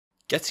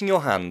Getting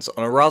your hands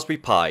on a Raspberry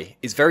Pi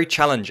is very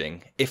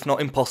challenging, if not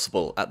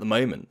impossible, at the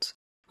moment,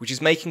 which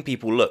is making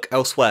people look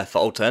elsewhere for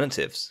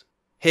alternatives.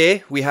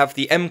 Here we have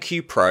the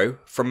MQ-PRO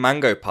from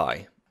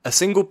MangoPi, a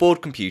single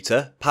board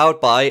computer powered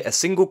by a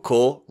single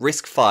core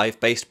RISC-V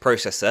based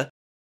processor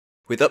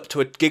with up to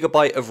 1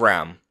 GB of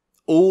RAM,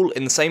 all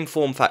in the same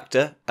form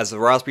factor as the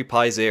Raspberry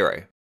Pi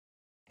Zero.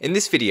 In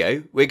this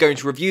video, we're going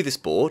to review this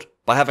board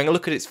by having a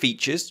look at its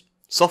features,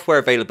 software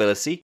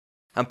availability,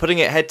 and putting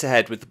it head to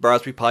head with the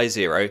Raspberry Pi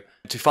Zero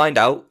to find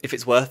out if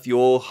it's worth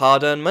your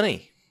hard-earned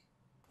money.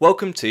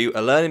 Welcome to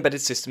a Learn Embedded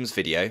Systems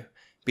video.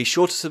 Be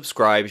sure to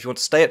subscribe if you want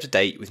to stay up to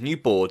date with new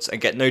boards and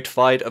get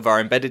notified of our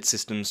embedded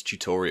systems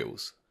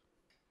tutorials.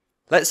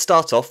 Let's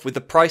start off with the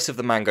price of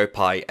the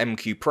MangoPi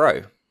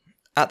MQ-PRO.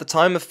 At the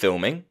time of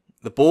filming,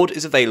 the board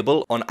is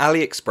available on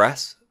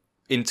AliExpress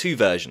in two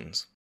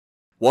versions,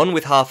 one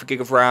with half a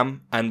gig of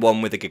RAM and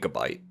one with 1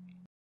 GB.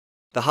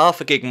 The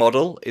half a gig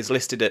model is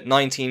listed at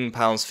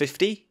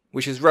 £19.50,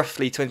 which is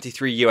roughly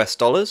 $23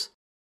 US,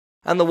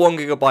 and the 1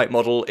 GB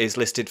model is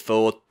listed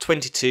for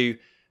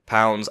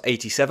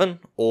 £22.87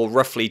 or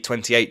roughly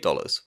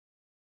 $28.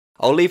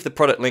 I'll leave the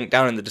product link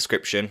down in the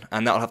description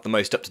and that'll have the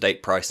most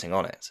up-to-date pricing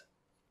on it.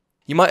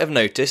 You might have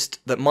noticed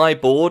that my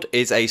board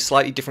is a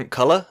slightly different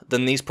colour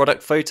than these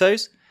product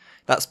photos.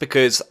 That's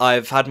because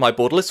I've had my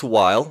board a little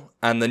while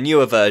and the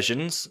newer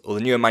versions, or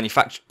the newer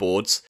manufactured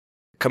boards,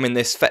 come in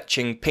this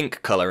fetching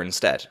pink colour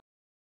instead.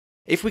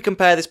 If we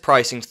compare this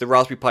pricing to the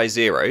Raspberry Pi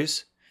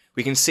Zeros,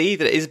 we can see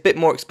that it is a bit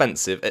more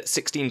expensive at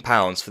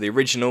 £16 for the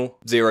original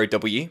Zero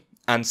W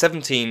and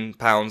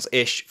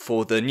 £17-ish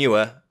for the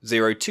newer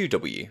Zero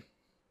 2W.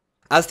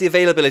 As the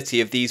availability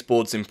of these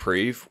boards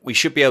improve, we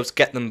should be able to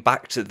get them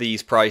back to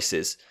these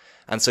prices,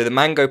 and so the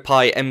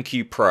MangoPi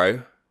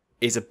MQ-PRO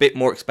is a bit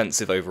more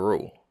expensive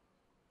overall.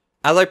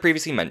 As I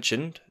previously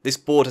mentioned, this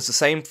board has the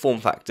same form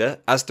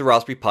factor as the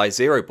Raspberry Pi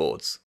Zero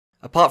boards,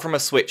 apart from a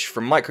switch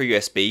from micro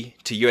USB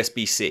to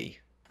USB-C,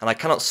 and I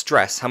cannot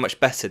stress how much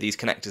better these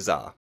connectors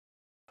are.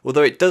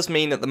 Although it does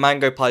mean that the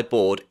MangoPi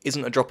board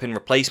isn't a drop-in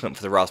replacement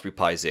for the Raspberry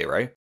Pi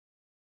Zero.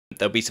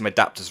 There'll be some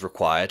adapters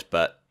required,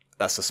 but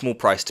that's a small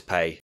price to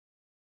pay.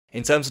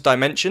 In terms of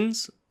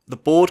dimensions, the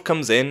board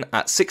comes in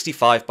at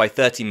 65 by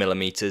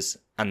 30mm,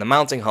 and the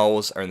mounting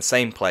holes are in the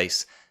same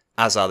place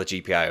as are the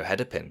GPIO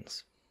header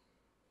pins.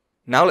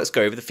 Now let's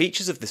go over the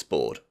features of this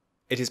board.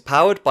 It is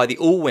powered by the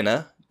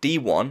Allwinner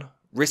D1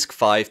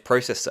 RISC-V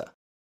processor.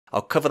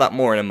 I'll cover that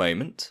more in a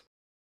moment.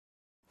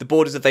 The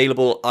board is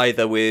available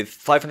either with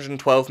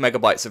 512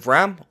 MB of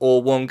RAM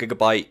or 1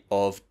 GB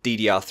of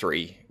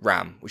DDR3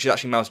 RAM, which is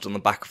actually mounted on the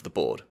back of the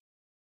board.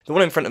 The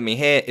one in front of me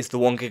here is the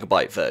 1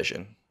 GB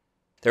version.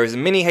 There is a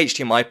mini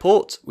HDMI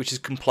port, which is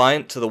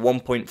compliant to the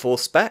 1.4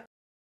 spec,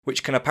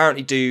 which can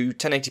apparently do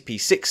 1080p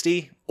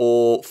 60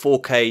 or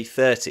 4K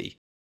 30.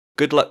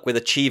 Good luck with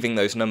achieving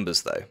those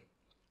numbers though.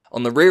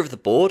 On the rear of the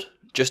board,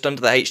 just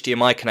under the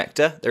HDMI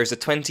connector, there is a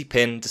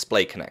 20-pin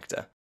display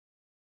connector.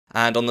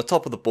 And on the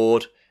top of the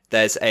board,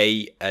 there's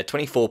a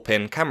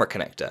 24-pin camera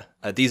connector.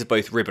 These are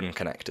both ribbon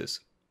connectors.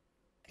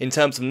 In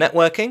terms of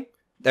networking,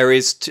 there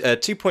is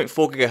 2.4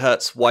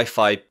 GHz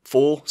Wi-Fi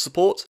 4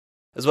 support,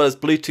 as well as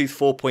Bluetooth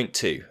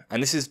 4.2,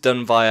 and this is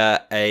done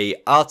via a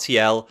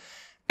RTL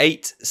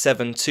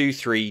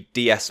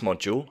 8723DS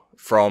module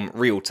from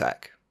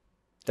Realtek.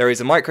 There is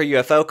a micro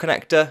UFL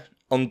connector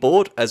on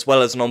board, as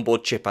well as an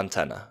onboard chip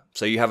antenna,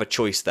 so you have a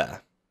choice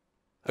there.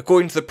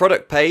 According to the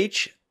product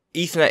page,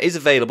 Ethernet is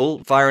available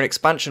via an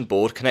expansion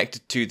board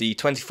connected to the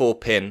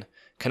 24-pin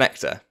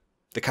connector,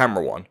 the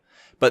camera one,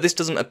 but this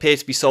doesn't appear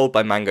to be sold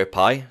by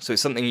MangoPi, so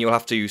it's something you'll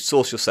have to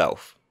source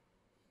yourself.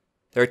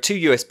 There are two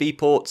USB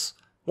ports,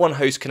 one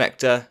host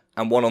connector,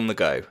 and one on the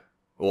go,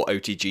 or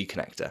OTG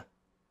connector.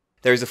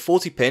 There is a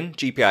 40-pin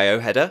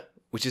GPIO header,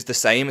 which is the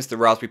same as the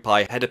Raspberry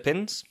Pi header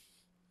pins.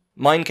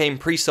 Mine came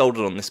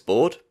pre-soldered on this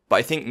board, but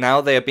I think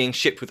now they are being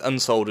shipped with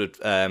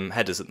unsoldered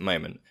headers at the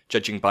moment,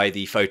 judging by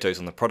the photos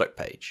on the product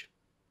page.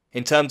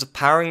 In terms of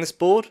powering this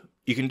board,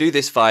 you can do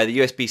this via the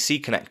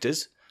USB-C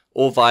connectors,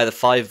 or via the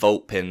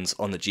 5V pins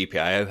on the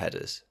GPIO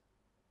headers.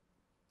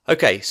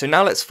 Okay, so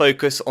now let's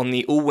focus on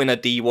the Allwinner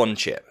D1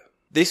 chip.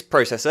 This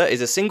processor is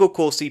a single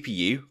core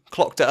CPU,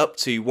 clocked at up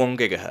to 1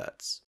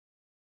 GHz.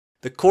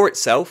 The core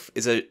itself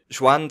is a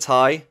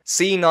Xuantai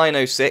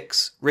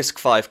C906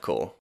 RISC-V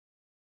core.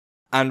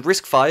 And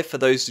RISC-V, for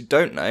those who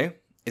don't know,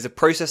 is a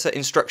processor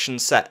instruction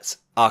set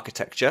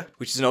architecture,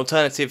 which is an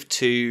alternative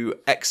to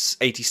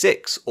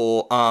x86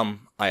 or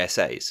ARM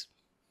ISAs.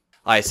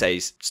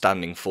 ISAs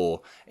standing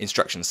for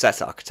instruction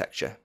set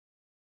architecture.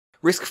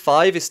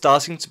 RISC-V is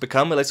starting to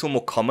become a little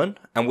more common,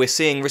 and we're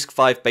seeing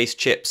RISC-V based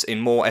chips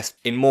in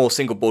more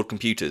single board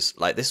computers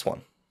like this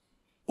one.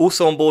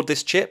 Also on board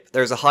this chip,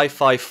 there is a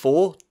Hi-Fi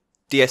 4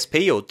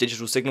 DSP or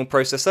digital signal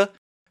processor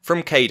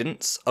from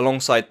Cadence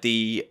alongside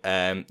the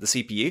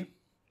CPU,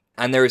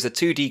 and there is a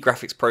 2D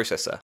graphics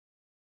processor.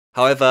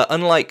 However,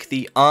 unlike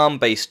the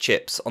ARM-based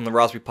chips on the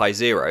Raspberry Pi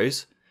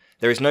Zeros,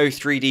 there is no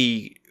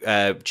 3D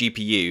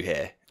GPU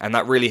here, and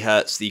that really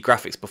hurts the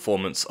graphics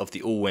performance of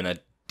the Allwinner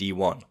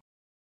D1.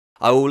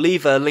 I will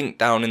leave a link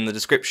down in the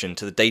description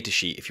to the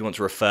datasheet if you want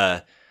to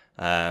refer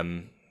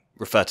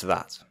to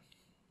that.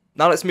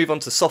 Now let's move on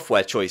to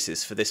software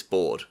choices for this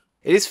board.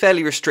 It is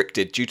fairly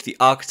restricted due to the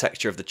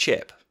architecture of the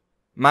chip.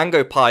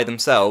 MangoPi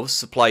themselves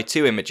supply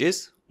two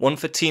images, one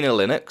for Tina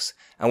Linux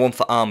and one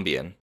for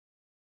Armbian.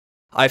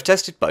 I've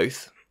tested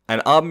both,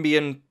 and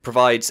Armbian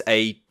provides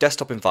a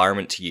desktop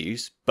environment to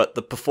use, but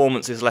the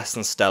performance is less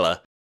than stellar,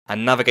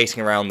 and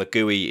navigating around the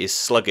GUI is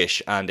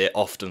sluggish and it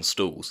often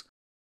stalls.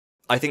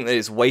 I think that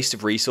it's a waste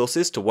of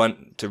resources to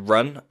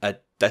run a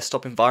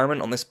desktop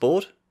environment on this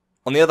board.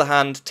 On the other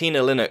hand, Tina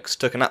Linux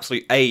took an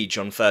absolute age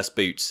on first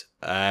boot,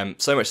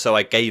 so much so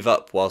I gave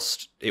up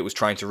whilst it was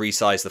trying to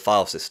resize the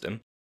file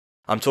system.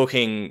 I'm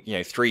talking,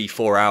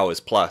 3-4 hours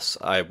plus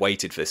I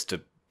waited for this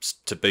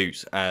to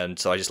boot, and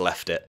so I just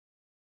left it.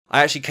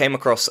 I actually came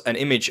across an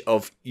image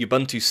of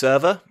Ubuntu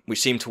server,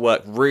 which seemed to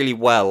work really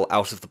well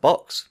out of the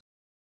box.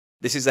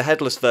 This is a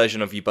headless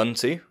version of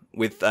Ubuntu,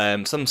 with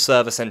some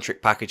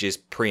server-centric packages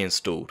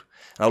pre-installed.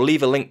 I'll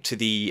leave a link to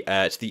the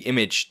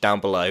image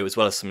down below, as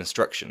well as some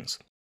instructions.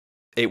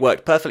 It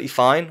worked perfectly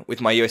fine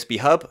with my USB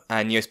hub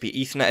and USB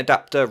Ethernet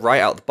adapter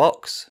right out the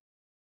box.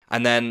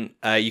 And then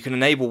you can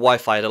enable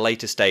Wi-Fi at a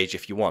later stage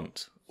if you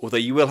want, although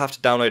you will have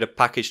to download a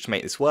package to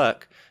make this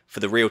work for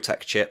the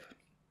Realtek chip,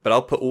 but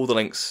I'll put all the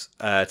links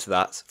to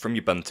that from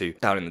Ubuntu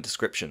down in the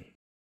description.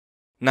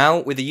 Now,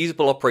 with a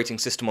usable operating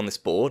system on this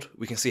board,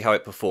 we can see how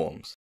it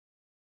performs.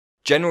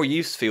 General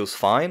use feels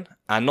fine,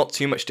 and not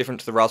too much different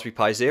to the Raspberry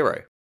Pi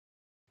Zero.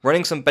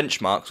 Running some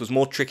benchmarks was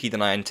more tricky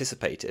than I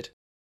anticipated.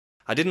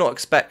 I did not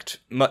expect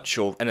much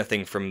or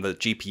anything from the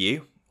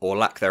GPU, or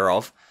lack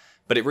thereof,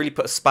 but it really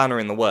put a spanner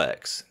in the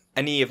works.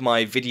 Any of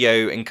my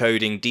video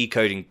encoding,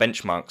 decoding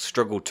benchmarks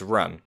struggled to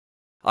run,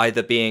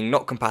 either being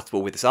not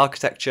compatible with this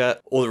architecture,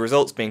 or the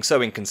results being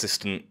so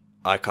inconsistent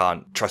I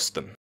can't trust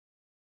them.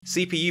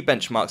 CPU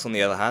benchmarks, on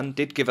the other hand,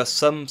 did give us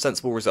some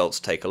sensible results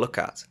to take a look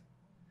at.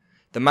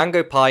 The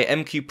MangoPi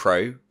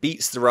MQ-PRO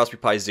beats the Raspberry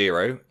Pi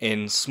Zero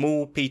in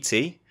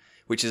SmallPT,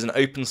 which is an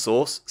open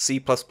source C++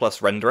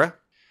 renderer,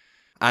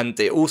 and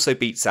it also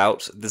beats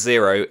out the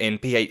Zero in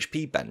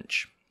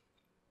PHPbench.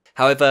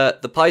 However,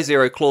 the Pi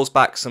Zero claws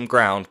back some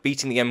ground,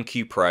 beating the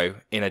MQ-PRO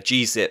in a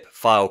GZIP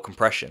file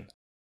compression.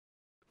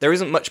 There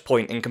isn't much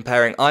point in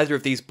comparing either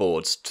of these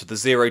boards to the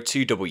Zero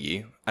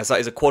 2W, as that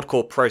is a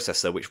quad-core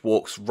processor which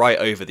walks right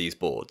over these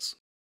boards.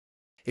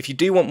 If you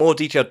do want more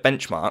detailed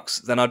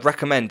benchmarks, then I'd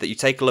recommend that you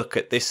take a look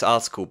at this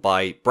article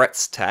by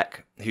Brett's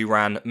Tech, who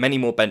ran many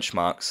more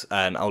benchmarks,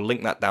 and I'll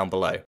link that down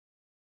below.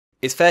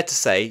 It's fair to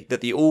say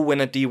that the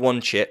Allwinner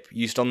D1 chip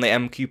used on the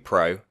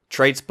MQ-PRO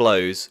trades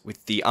blows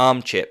with the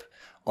ARM chip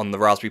on the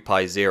Raspberry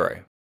Pi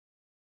Zero.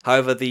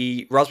 However,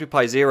 the Raspberry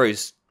Pi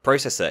Zero's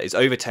processor is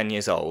over 10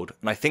 years old,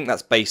 and I think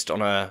that's based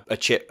on a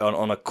chip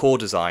on a core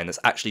design that's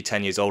actually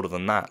 10 years older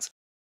than that.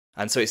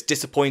 And so it's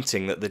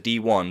disappointing that the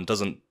D1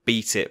 doesn't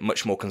beat it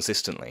much more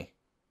consistently.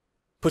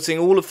 Putting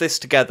all of this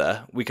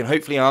together, we can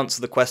hopefully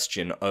answer the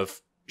question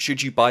of,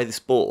 should you buy this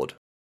board?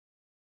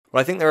 Well,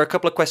 I think there are a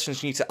couple of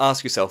questions you need to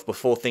ask yourself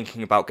before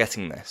thinking about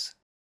getting this.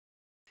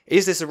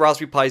 Is this a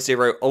Raspberry Pi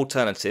Zero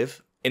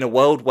alternative in a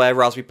world where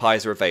Raspberry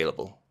Pis are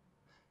available?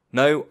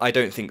 No, I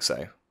don't think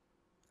so.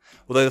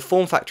 Although the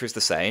form factor is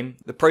the same,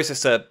 the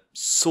processor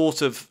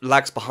sort of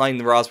lags behind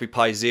the Raspberry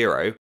Pi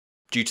Zero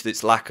due to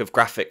its lack of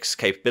graphics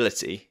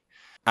capability,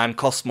 and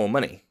costs more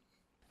money.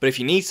 But if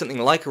you need something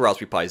like a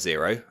Raspberry Pi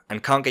Zero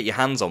and can't get your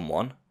hands on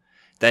one,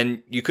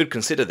 then you could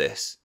consider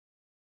this.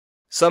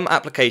 Some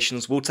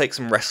applications will take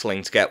some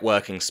wrestling to get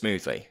working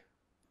smoothly,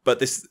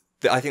 but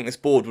I think this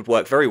board would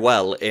work very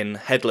well in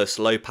headless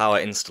low-power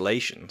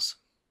installations.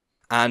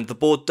 And the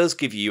board does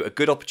give you a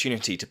good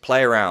opportunity to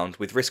play around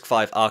with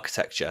RISC-V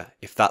architecture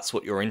if that's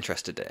what you're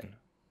interested in.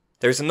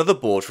 There is another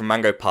board from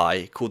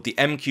MangoPi called the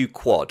MQ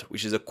Quad,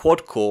 which is a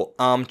quad-core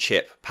ARM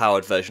chip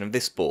powered version of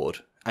this board,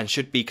 and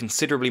should be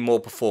considerably more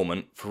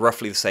performant for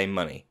roughly the same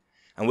money.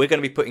 And we're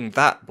going to be putting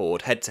that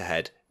board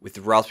head-to-head with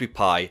the Raspberry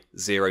Pi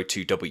Zero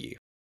 2W.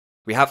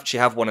 We actually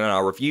have one in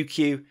our review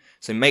queue,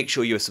 so make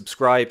sure you are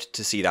subscribed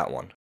to see that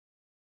one.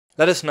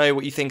 Let us know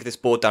what you think of this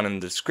board down in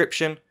the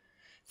description.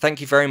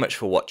 Thank you very much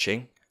for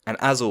watching, and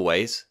as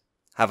always,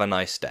 have a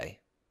nice day.